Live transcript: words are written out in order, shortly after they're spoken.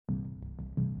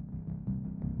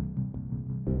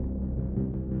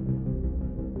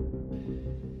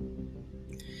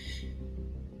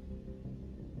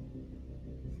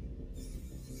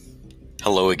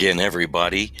Hello again,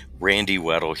 everybody. Randy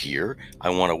Weddle here.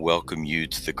 I want to welcome you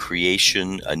to the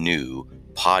Creation Anew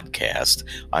podcast.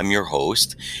 I'm your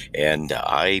host, and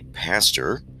I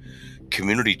pastor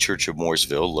Community Church of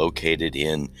Mooresville, located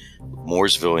in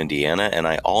Mooresville, Indiana, and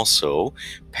I also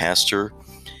pastor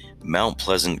Mount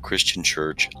Pleasant Christian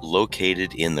Church,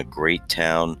 located in the great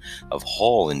town of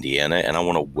Hall, Indiana. And I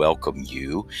want to welcome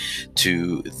you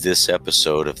to this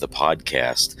episode of the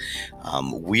podcast.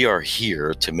 We are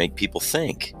here to make people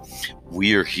think.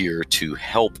 We are here to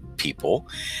help people,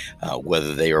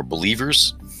 whether they are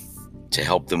believers, to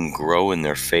help them grow in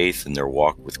their faith and their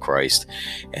walk with Christ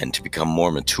and to become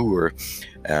more mature,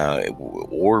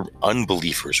 or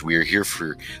unbelievers. We are here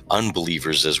for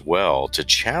unbelievers as well, to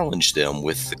challenge them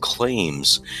with the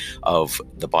claims of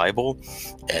the Bible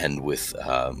and with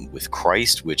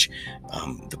Christ, which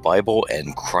the Bible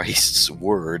and Christ's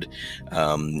word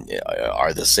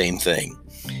are the same thing.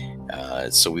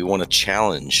 So we want to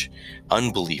challenge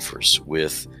unbelievers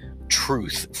with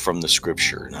truth from the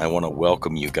scripture. And I want to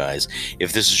welcome you guys.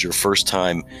 If this is your first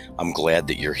time, I'm glad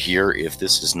that you're here. If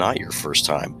this is not your first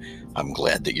time, I'm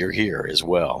glad that you're here as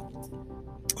well.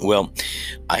 Well,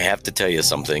 I have to tell you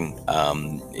something.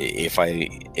 If I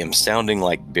am sounding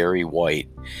like Barry White,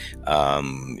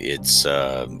 it's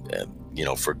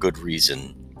for good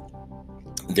reason.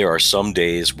 There are some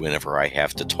days whenever I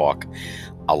have to talk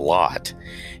a lot.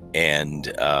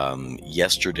 And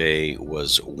yesterday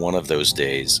was one of those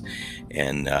days,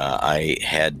 and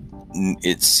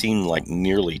it seemed like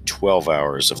nearly 12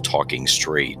 hours of talking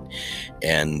straight.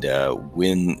 And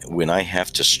when I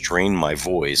have to strain my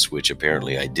voice, which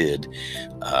apparently I did,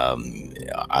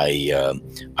 I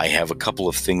have a couple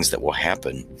of things that will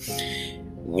happen.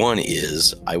 One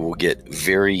is my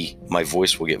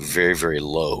voice will get very, very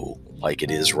low, like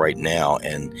it is right now,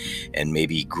 and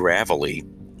maybe gravelly.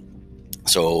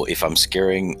 So if I'm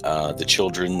scaring the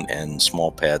children and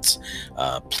small pets,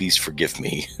 please forgive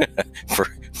me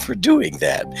for doing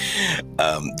that.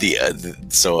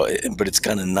 But it's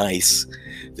kind of nice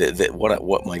that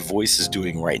what my voice is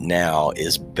doing right now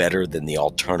is better than the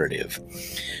alternative.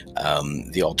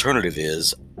 The alternative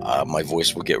is my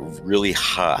voice will get really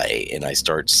high and I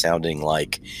start sounding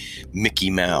like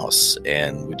Mickey Mouse,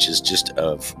 and which is just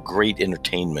of great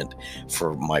entertainment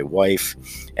for my wife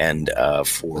and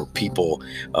for people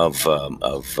of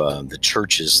the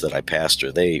churches that I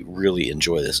pastor. They really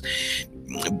enjoy this.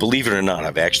 Believe it or not,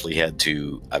 I've actually had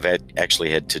to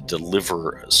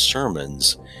deliver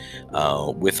sermons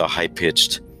with a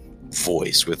high-pitched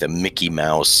voice, with a Mickey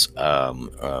Mouse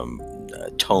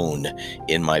tone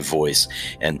in my voice.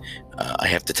 And I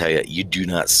have to tell you, you do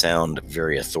not sound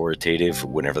very authoritative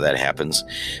whenever that happens.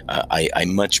 I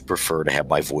much prefer to have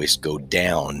my voice go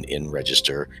down in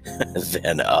register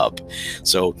than up.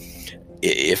 So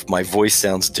if my voice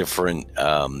sounds different,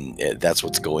 that's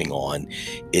what's going on.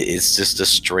 It's just a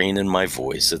strain in my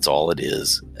voice. That's all it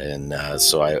is. And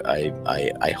so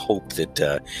I hope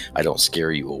that I don't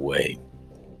scare you away.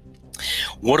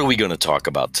 What are we going to talk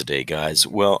about today, guys?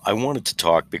 Well, I wanted to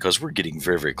talk, because we're getting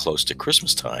very, very close to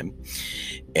Christmas time,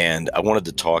 and I wanted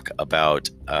to talk about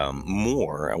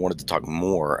more. I wanted to talk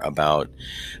more about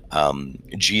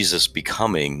Jesus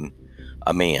becoming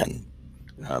a man,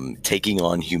 taking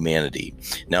on humanity.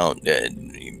 Now,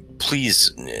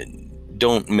 please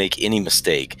don't make any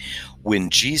mistake.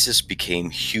 When Jesus became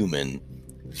human,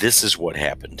 this is what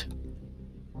happened.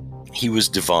 He was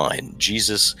divine.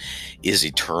 Jesus is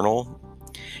eternal,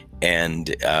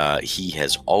 and he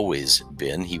has always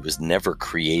been. He was never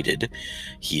created.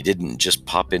 He didn't just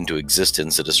pop into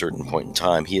existence at a certain point in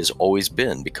time. He has always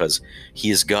been, because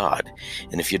he is God.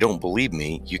 And if you don't believe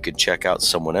me, you could check out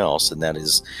someone else, and that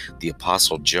is the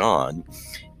Apostle John.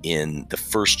 In the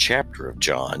first chapter of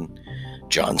John,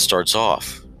 John starts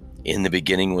off, "In the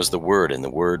beginning was the Word, and the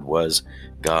Word was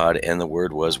God, and the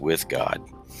Word was with God."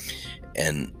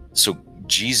 And so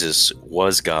Jesus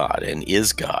was God and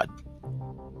is God.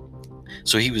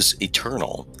 So he was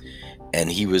eternal, and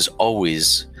he was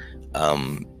always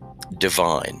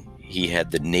divine. He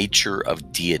had the nature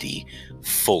of deity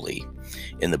fully.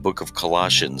 In the book of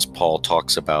Colossians, Paul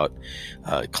talks about,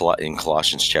 in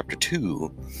Colossians chapter 2,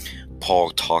 Paul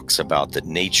talks about the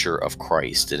nature of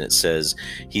Christ. And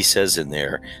he says in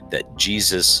there that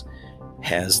Jesus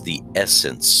has the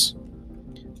essence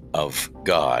of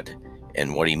God.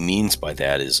 And what he means by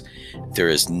that is there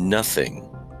is nothing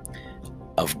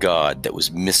of God that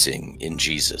was missing in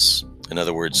Jesus. In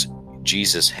other words,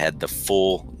 Jesus had the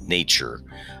full nature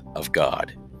of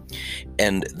God.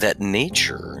 And that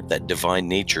nature, that divine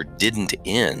nature, didn't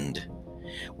end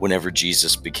whenever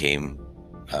Jesus became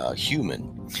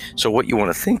human. So what you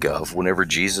want to think of whenever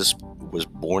Jesus was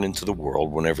born into the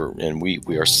world and we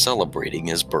are celebrating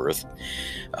his birth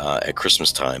at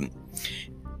Christmas time.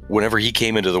 Whenever he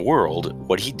came into the world,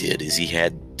 what he did is he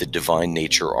had the divine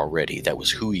nature already. That was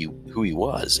who he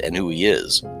was and who he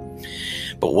is.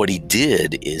 But what he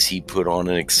did is he put on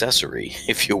an accessory,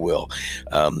 if you will.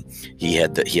 He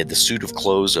had the suit of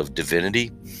clothes of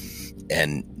divinity,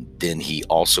 and then he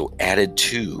also added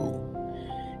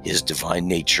to his divine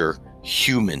nature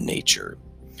human nature.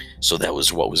 So that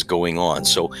was what was going on.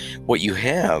 So what you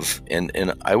have,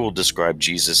 and I will describe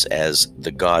Jesus as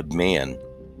the God-man.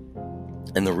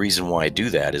 And the reason why I do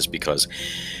that is because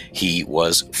he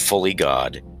was fully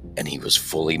God and he was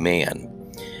fully man.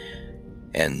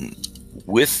 And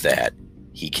with that,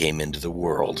 he came into the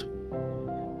world,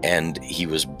 and he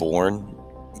was born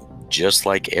just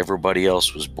like everybody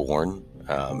else was born,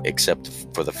 except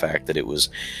for the fact that it was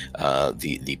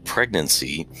the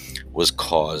pregnancy was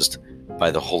caused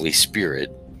by the Holy Spirit.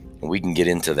 And we can get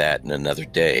into that in another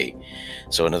day.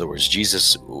 So in other words,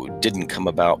 Jesus didn't come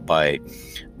about by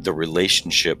the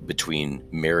relationship between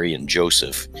Mary and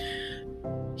Joseph.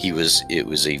 It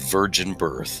was a virgin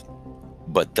birth,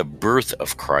 but the birth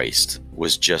of Christ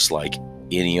was just like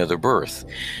any other birth.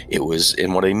 It was,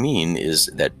 and what I mean is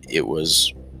that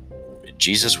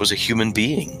Jesus was a human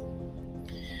being.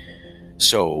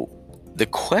 So the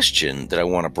question that I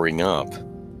want to bring up,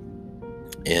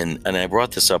 and I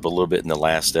brought this up a little bit in the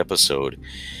last episode,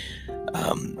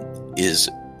 is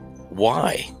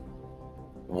why?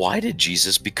 Why did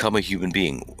Jesus become a human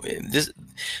being?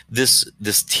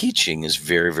 This teaching is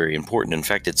very, very important. In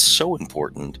fact, it's so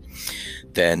important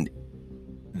that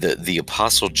the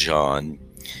Apostle John,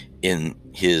 in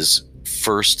his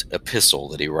first epistle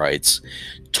that he writes,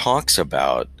 talks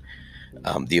about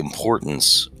the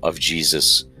importance of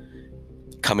Jesus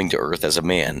coming to earth as a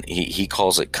man. He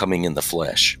calls it coming in the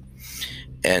flesh.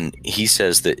 And he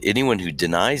says that anyone who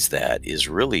denies that is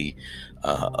really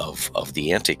of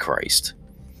the Antichrist.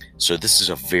 So this is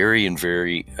a very,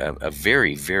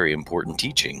 very important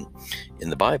teaching in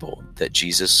the Bible, that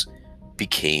Jesus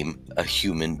became a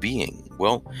human being.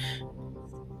 Well,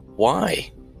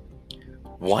 why?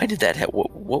 Why did that happen?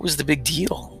 What was the big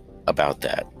deal about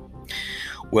that?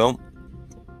 Well,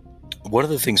 one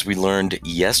of the things we learned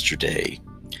yesterday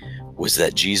was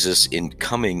that Jesus, in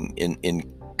coming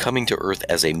to earth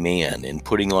as a man and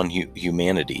putting on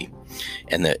humanity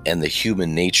and the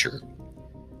human nature,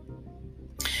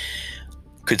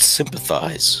 could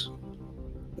sympathize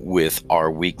with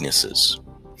our weaknesses.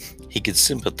 He could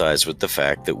sympathize with the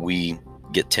fact that we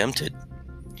get tempted.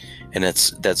 And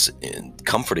that's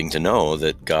comforting to know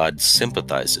that God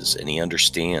sympathizes and he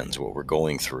understands what we're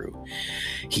going through.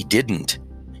 He didn't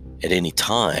at any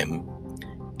time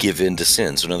give in to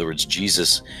sin. So in other words,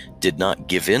 Jesus did not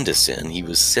give in to sin. He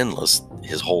was sinless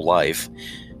his whole life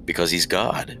because he's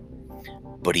God.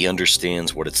 But he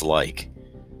understands what it's like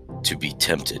to be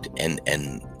tempted.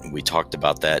 And we talked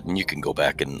about that, and you can go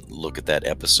back and look at that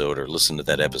episode or listen to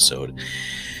that episode.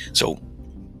 So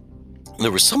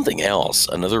there was something else,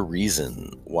 another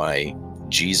reason why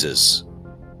Jesus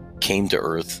came to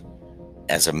earth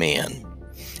as a man.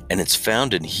 And it's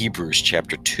found in Hebrews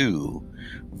chapter 2,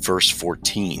 verse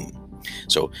 14.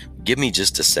 So give me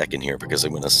just a second here, because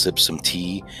I'm going to sip some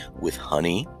tea with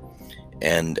honey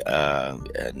and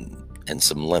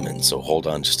some lemon. So hold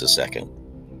on just a second.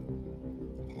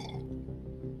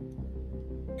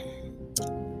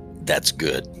 That's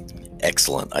good.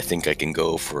 Excellent. I think I can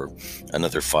go for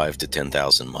another 5,000 to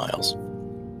 10,000 miles.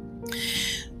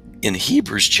 In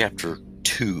Hebrews chapter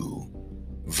 2,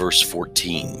 verse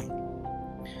 14,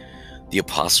 the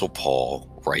Apostle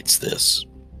Paul writes this: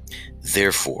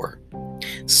 "Therefore,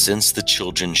 since the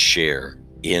children share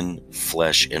in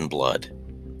flesh and blood,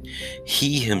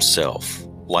 he himself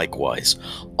likewise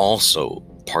also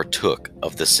partook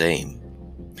of the same,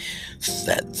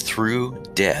 that through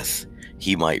death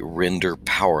he might render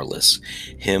powerless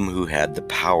him who had the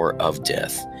power of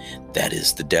death, that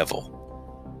is, the devil."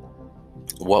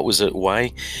 What was it?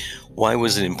 Why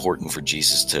was it important for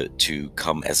Jesus to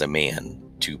come as a man,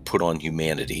 to put on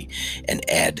humanity and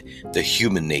add the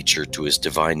human nature to his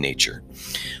divine nature?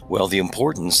 Well, the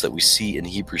importance that we see in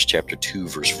Hebrews chapter 2,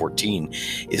 verse 14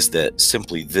 is that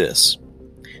simply this: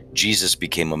 Jesus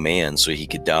became a man so he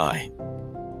could die.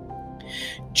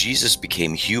 Jesus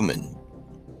became human.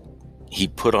 He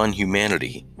put on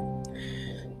humanity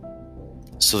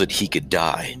so that he could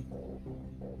die.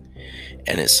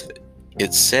 And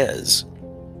it says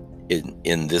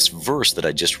in this verse that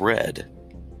I just read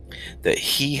that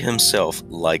he himself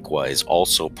likewise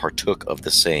also partook of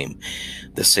the same.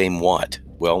 The same what?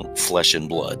 Well, flesh and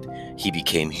blood. He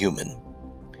became human.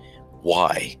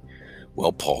 Why?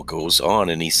 Well, Paul goes on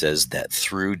and he says that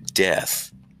through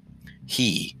death,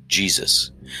 he,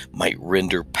 Jesus, might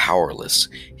render powerless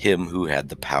him who had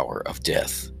the power of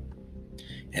death.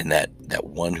 And that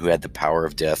one who had the power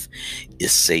of death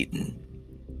is Satan.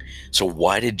 So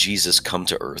why did Jesus come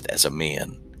to earth as a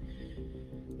man?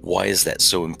 Why is that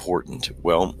so important?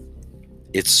 Well,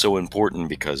 it's so important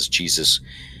because Jesus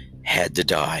had to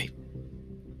die.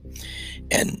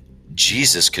 And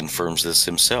Jesus confirms this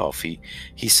himself.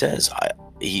 He says,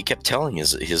 he kept telling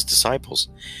his disciples,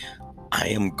 I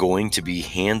am going to be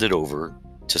handed over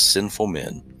to sinful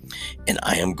men, and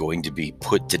I am going to be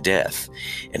put to death.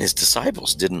 And his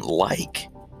disciples didn't like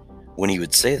when he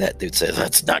would say that. They'd say,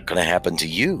 that's not going to happen to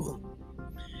you.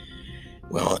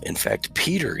 Well, in fact,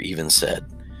 Peter even said,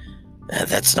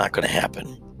 that's not going to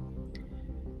happen.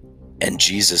 And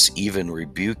Jesus even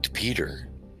rebuked Peter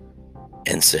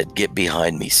and said, get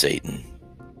behind me, Satan.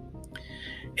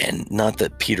 And not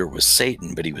that Peter was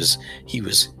Satan, but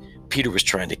Peter was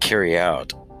trying to carry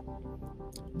out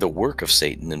the work of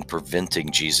Satan in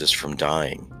preventing Jesus from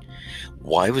dying.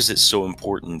 Why was it so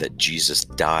important that Jesus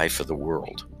die for the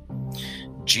world?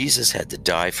 Jesus had to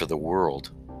die for the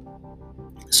world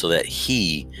so that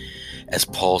he, as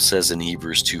Paul says in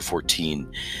Hebrews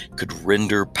 2:14, could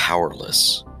render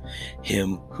powerless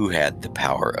him who had the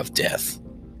power of death.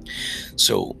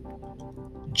 So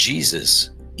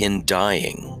Jesus, in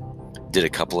dying, did a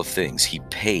couple of things. He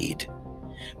paid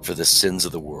for the sins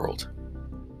of the world.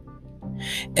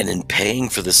 And in paying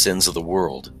for the sins of the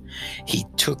world, he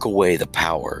took away the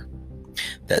power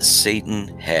that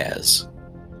Satan has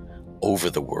over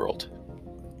the world.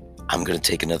 I'm going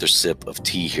to take another sip of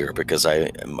tea here because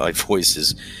my voice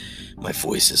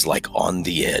is like on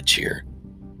the edge here.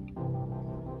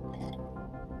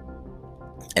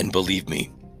 And believe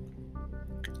me,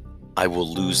 I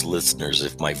will lose listeners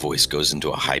if my voice goes into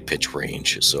a high-pitched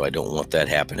range, so I don't want that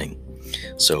happening.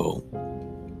 So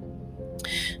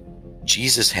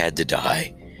Jesus had to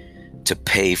die to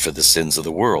pay for the sins of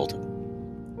the world.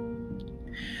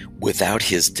 Without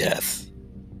his death,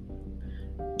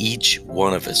 each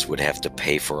one of us would have to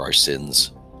pay for our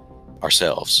sins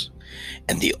ourselves.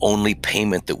 And the only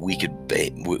payment that we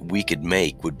could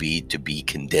make would be to be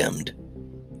condemned.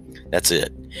 That's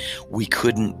it. We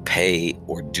couldn't pay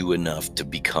or do enough to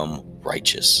become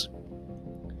righteous.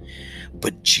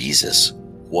 But Jesus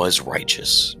was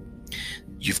righteous.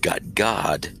 You've got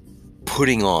God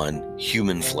putting on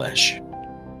human flesh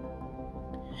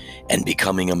and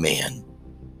becoming a man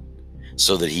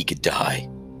so that he could die.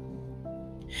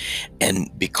 And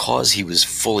because he was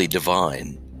fully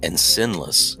divine and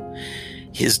sinless,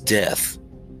 his death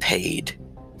paid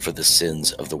for the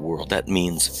sins of the world. That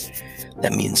means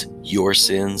your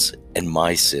sins and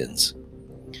my sins.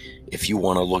 If you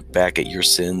want to look back at your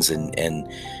sins and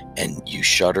you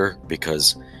shudder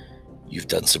because you've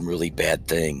done some really bad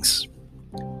things,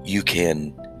 you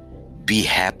can be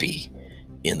happy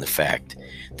in the fact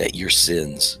that your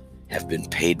sins have been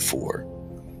paid for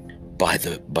by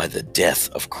the death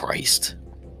of Christ.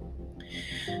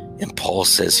 And Paul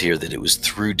says here that it was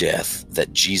through death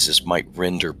that Jesus might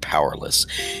render powerless.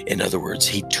 In other words,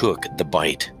 he took the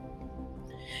bite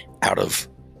out of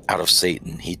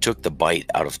Satan. He took the bite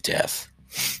out of death.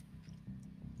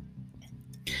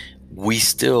 We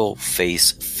still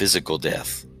face physical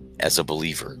death as a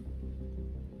believer.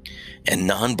 And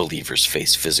non-believers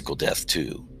face physical death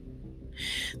too.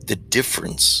 The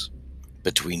difference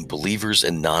between believers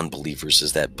and non-believers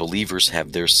is that believers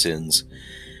have their sins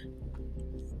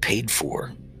paid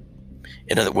for.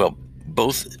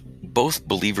 Both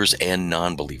believers and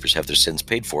non-believers have their sins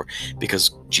paid for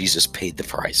because Jesus paid the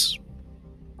price.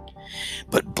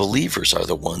 But believers are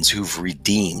the ones who've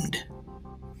redeemed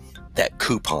that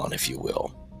coupon, if you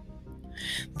will.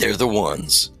 They're the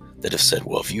ones that have said,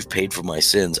 well, if you've paid for my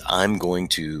sins, I'm going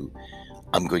to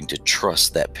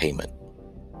trust that payment.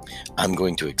 I'm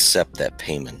going to accept that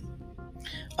payment.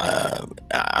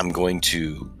 I'm going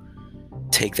to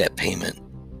take that payment.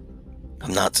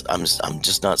 I'm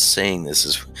just not saying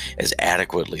this as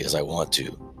adequately as I want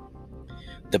to.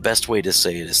 The best way to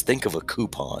say it is think of a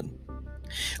coupon.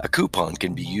 A coupon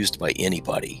can be used by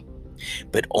anybody,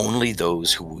 but only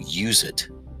those who will use it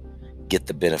get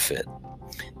the benefit.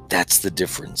 That's the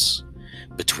difference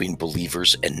between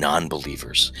believers and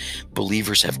non-believers.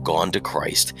 Believers have gone to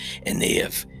Christ and they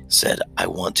have said, I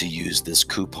want to use this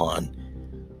coupon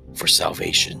for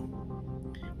salvation,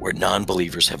 where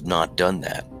non-believers have not done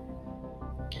that.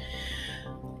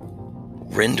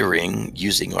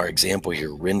 Using our example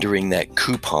here, rendering that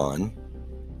coupon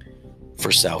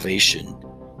for salvation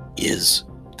is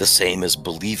the same as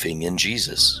believing in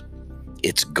Jesus.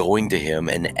 It's going to him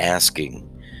and asking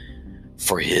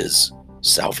for his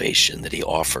salvation that he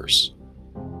offers.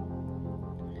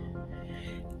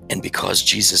 And because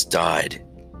Jesus died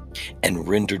and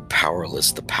rendered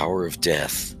powerless the power of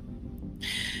death,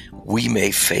 we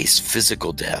may face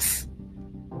physical death,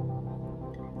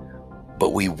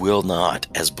 but we will not,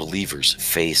 as believers,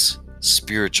 face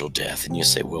spiritual death. And you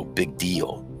say, well, big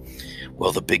deal.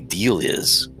 Well, the big deal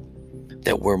is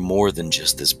that we're more than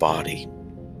just this body.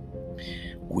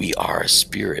 We are a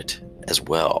spirit as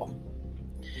well.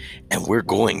 And we're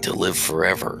going to live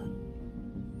forever.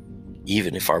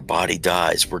 Even if our body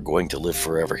dies, we're going to live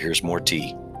forever. Here's more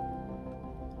tea.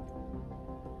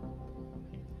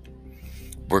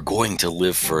 We're going to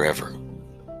live forever.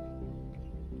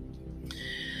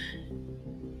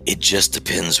 It just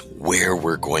depends where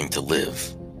we're going to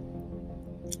live.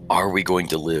 Are we going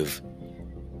to live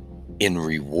in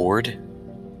reward,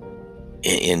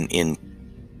 in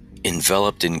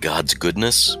enveloped in God's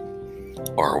goodness,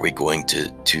 or are we going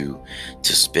to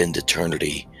spend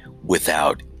eternity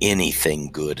without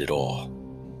anything good at all?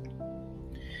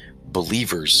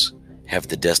 Believers have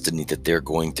the destiny that they're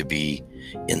going to be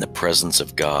in the presence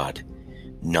of God.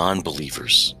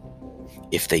 Non-believers,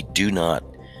 if they do not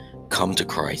come to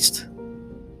Christ,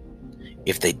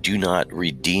 if they do not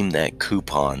redeem that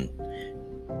coupon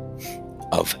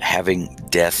of having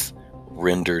death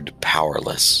rendered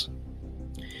powerless,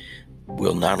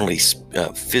 will not only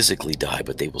physically die,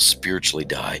 but they will spiritually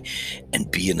die and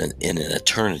be in an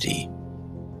eternity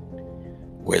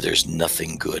where there's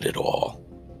nothing good at all.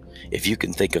 If you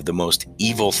can think of the most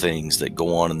evil things that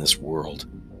go on in this world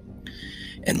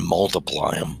and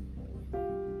multiply them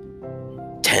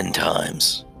 10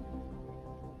 times,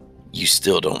 you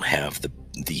still don't have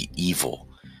the evil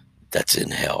that's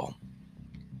in hell.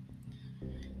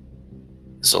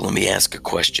 So let me ask a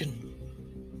question.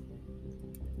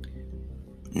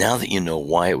 Now that you know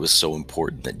why it was so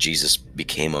important that Jesus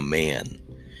became a man,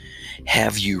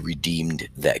 have you redeemed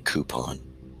that coupon?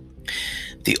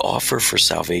 The offer for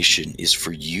salvation is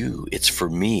for you, it's for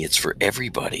me, it's for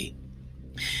everybody.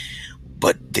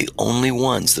 But the only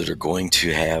ones that are going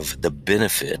to have the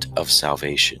benefit of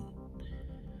salvation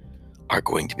are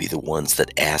going to be the ones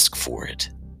that ask for it.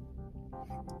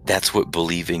 That's what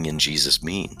believing in Jesus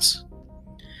means.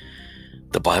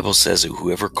 The Bible says that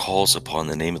whoever calls upon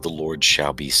the name of the Lord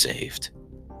shall be saved.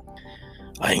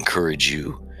 I encourage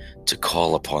you to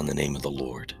call upon the name of the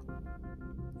Lord.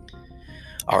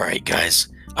 All right, guys,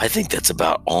 I think that's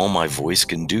about all my voice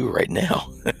can do right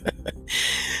now.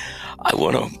 I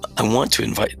want to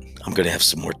invite, I'm going to have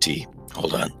some more tea.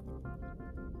 Hold on.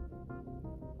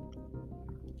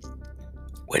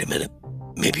 Wait a minute.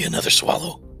 Maybe another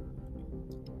swallow.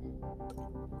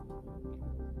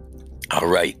 All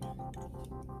right.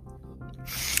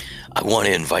 I want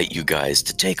to invite you guys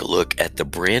to take a look at the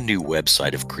brand new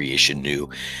website of Creation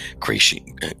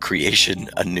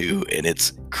Anew, and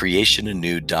it's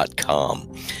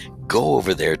creationanew.com. Go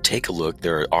over there, take a look.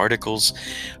 There are articles,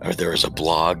 or there is a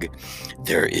blog.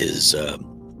 There is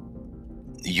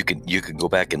you can go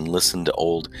back and listen to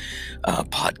old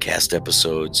podcast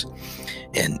episodes,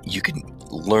 and you can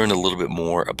learn a little bit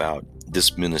more about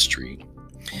this ministry.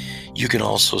 You can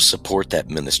also support that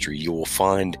ministry. You will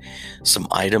find some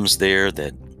items there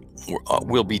that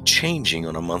will be changing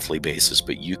on a monthly basis,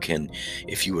 but you can,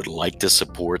 if you would like to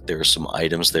support, there are some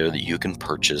items there that you can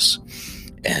purchase.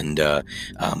 And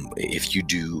if you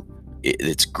do,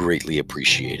 it's greatly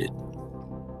appreciated.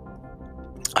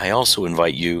 I also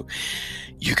invite you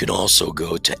can also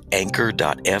go to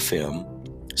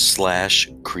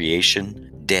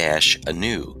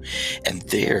anchor.fm/creation-anew. And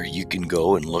there you can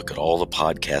go and look at all the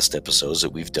podcast episodes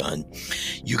that we've done.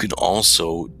 You can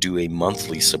also do a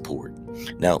monthly support.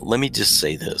 Now, let me just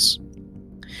say this.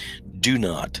 Do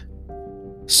not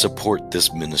support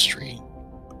this ministry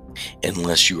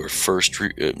unless you are first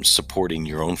supporting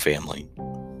your own family.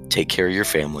 Take care of your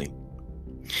family.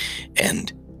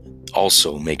 And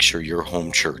also make sure your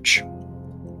home church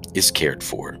is cared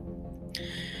for.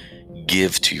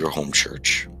 Give to your home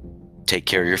church. Take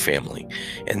care of your family.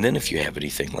 And then if you have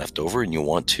anything left over and you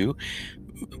want to,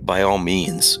 by all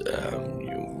means,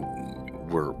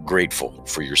 we're grateful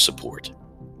for your support.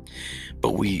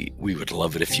 But we would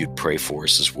love it if you'd pray for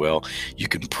us as well. You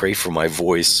can pray for my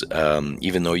voice,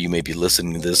 even though you may be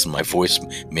listening to this and my voice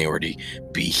may already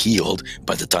be healed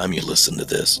by the time you listen to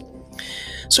this.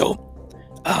 So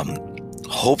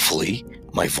hopefully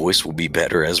my voice will be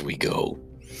better as we go.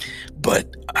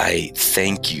 But I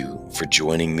thank you for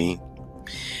joining me.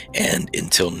 And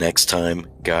until next time,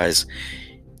 guys,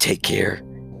 take care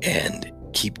and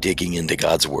keep digging into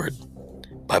God's Word.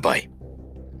 Bye-bye.